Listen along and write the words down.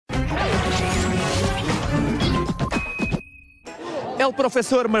É o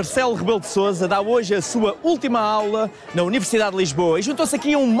professor Marcelo Rebelo de Sousa, dá hoje a sua última aula na Universidade de Lisboa e juntou-se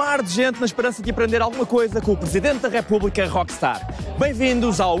aqui a um mar de gente na esperança de aprender alguma coisa com o Presidente da República, rockstar.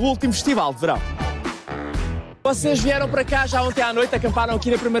 Bem-vindos ao último festival de verão. Vocês vieram para cá já ontem à noite, acamparam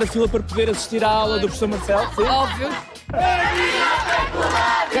aqui na primeira fila para poder assistir à aula do professor Marcelo? Sim? Óbvio.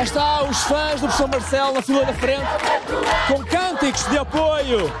 Cá está os fãs do professor Marcelo na fila da frente, com cânticos de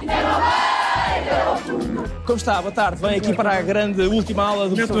apoio. Como está? Boa tarde. Vem aqui para a grande última aula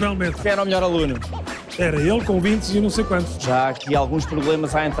do professor. Naturalmente. Quem era o melhor aluno? Era ele com 20 e não sei quantos. Já há aqui alguns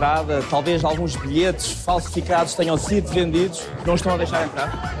problemas à entrada, talvez alguns bilhetes falsificados tenham sido vendidos, não estão a deixar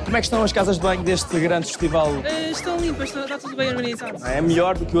entrar. Como é que estão as casas de banho deste grande festival? Estão limpas, está tudo bem organizado. É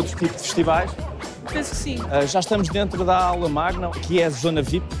melhor do que outros tipos de festivais? Penso que sim. Já estamos dentro da aula magna, que é a zona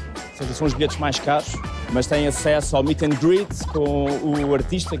VIP, ou seja, são os bilhetes mais caros, mas têm acesso ao meet and greet com o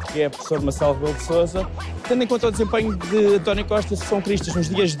artista, que é o professor Marcelo Rebelo de Sousa. Tendo em conta o desempenho de António Costa e São Cristas nos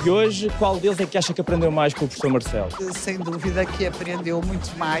dias de hoje, qual deles é que acha que aprendeu mais com o professor Marcelo? Sem dúvida que aprendeu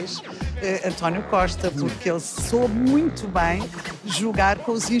muito mais António Costa, porque ele soube muito bem jogar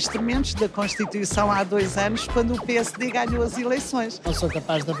com os instrumentos da Constituição há 2 anos, quando o PSD ganhou as eleições. Não sou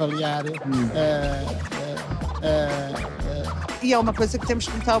capaz de avaliar E é uma coisa que temos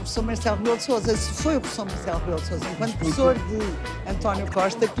que notar ao professor Marcelo Rebelo de Sousa. Se foi o professor Marcelo Rebelo de Sousa, enquanto professor de António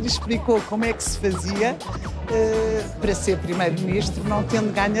Costa, que lhe explicou como é que se fazia para ser primeiro-ministro, não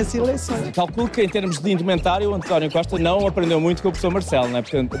tendo ganho as eleições. Calculo que, em termos de indumentário, o António Costa não aprendeu muito com o professor Marcelo, não é?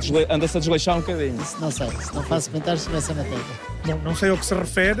 Porque anda-se a desleixar um bocadinho. Isso não sei, se não faço comentários sobre essa matéria. Não sei ao que se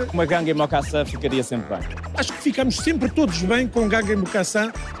refere. Uma ganga e mocaçã ficaria sempre bem. Acho que ficamos sempre todos bem com ganga e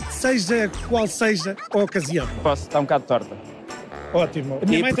mocaçã, seja qual seja a ocasião. Posso? Está um bocado torta. Ótimo. A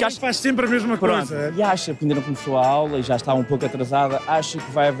minha mãe também faz sempre a mesma coisa. E acha que ainda não começou a aula e já está um pouco atrasada, acha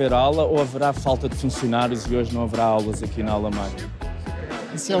que vai haver aula ou haverá falta de funcionários e hoje não haverá aulas aqui na aula magna?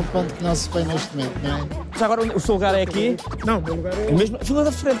 Isso é um ponto que não se põe neste momento, não é? Já agora o seu lugar é aqui? Não, o meu lugar é... Mesmo a fila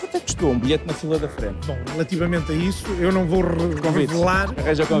da frente. Quanto é que custou um bilhete na fila da frente? Bom, relativamente a isso, eu não vou revelar...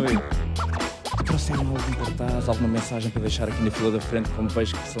 Arranja o convite. Trouxeram algum cartaz, alguma mensagem para deixar aqui na fila da frente, como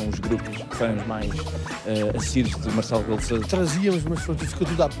vejo que são os grupos de fãs mais assíduos de Marcelo Rebelo de Sousa? Trazíamos, mas pronto, ficou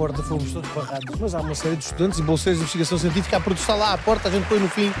tudo à porta, fomos todos barrados. Mas há uma série de estudantes e bolseiros de investigação científica a protestar lá à porta, a gente põe no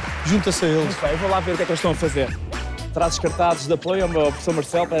fim, junta-se a eles. Muito bem, eu vou lá ver o que é que eles estão a fazer. Trazes cartazes de apoio ao professor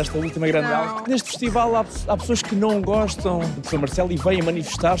Marcelo para esta última grande aula. Neste festival há pessoas que não gostam do professor Marcelo e vêm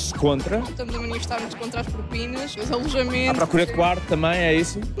manifestar-se contra. Estamos a manifestar-nos contra as propinas, os alojamentos. À procura de quarto também, é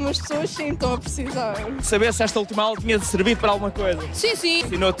isso? Umas pessoas sim estão a precisar. Saber se esta última aula tinha servido para alguma coisa. Sim, sim.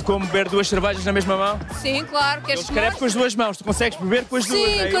 Ensinou-te como beber 2 cervejas na mesma mão? Sim, claro. Ele escreve com as 2 mãos, tu consegues beber com as 2?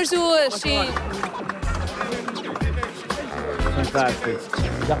 Sim, com as 2, sim. Fantástico.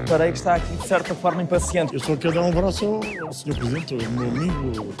 Já reparei que está aqui de certa forma impaciente. Eu só quero dar um abraço ao Sr. Presidente, ao meu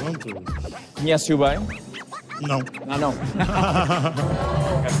amigo, pronto. Conhece-o bem? Não. Não.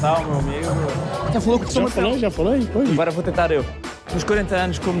 Cá está o meu amigo. Já falou com o professor Marcelo? Já falei. Pois. Agora vou tentar eu. Nos 40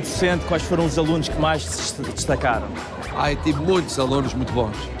 anos como docente, quais foram os alunos que mais se destacaram? Eu tive muitos alunos muito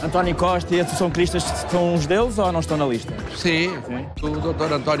bons. António Costa e a São Cristas são uns deles ou não estão na lista? Sim. O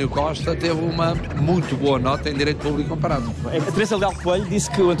Dr. António Costa teve uma muito boa nota em Direito Público Comparado. A Teresa Leal Coelho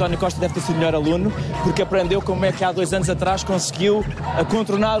disse que o António Costa deve ter sido o melhor aluno porque aprendeu como é que há 2 anos atrás conseguiu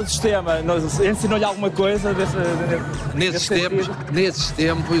contornar o sistema. Ensinou-lhe alguma coisa Nesses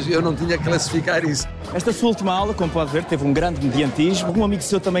tempos eu não tinha que classificar isso. Esta sua última aula, como pode ver, teve um grande mediantismo. Um amigo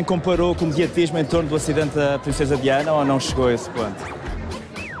seu também comparou com o mediatismo em torno do acidente da Princesa Diana ou não chegou a esse ponto?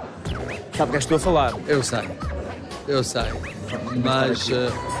 Sabe o que é que estou a falar? Eu sei. Mas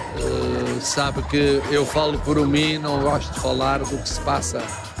sabe que eu falo por mim, não gosto de falar do que se passa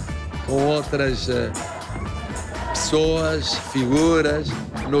com outras pessoas, figuras,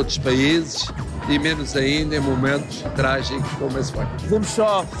 noutros países e menos ainda em momentos trágicos como esse foi. Podemos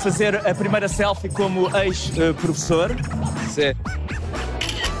só fazer a primeira selfie como ex-professor? Sim.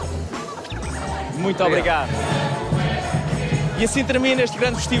 Muito obrigado. E assim termina este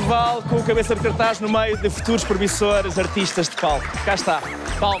grande festival com o cabeça de cartaz no meio de futuros promissores artistas de palco. Cá está.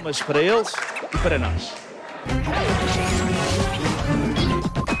 Palmas para eles e para nós.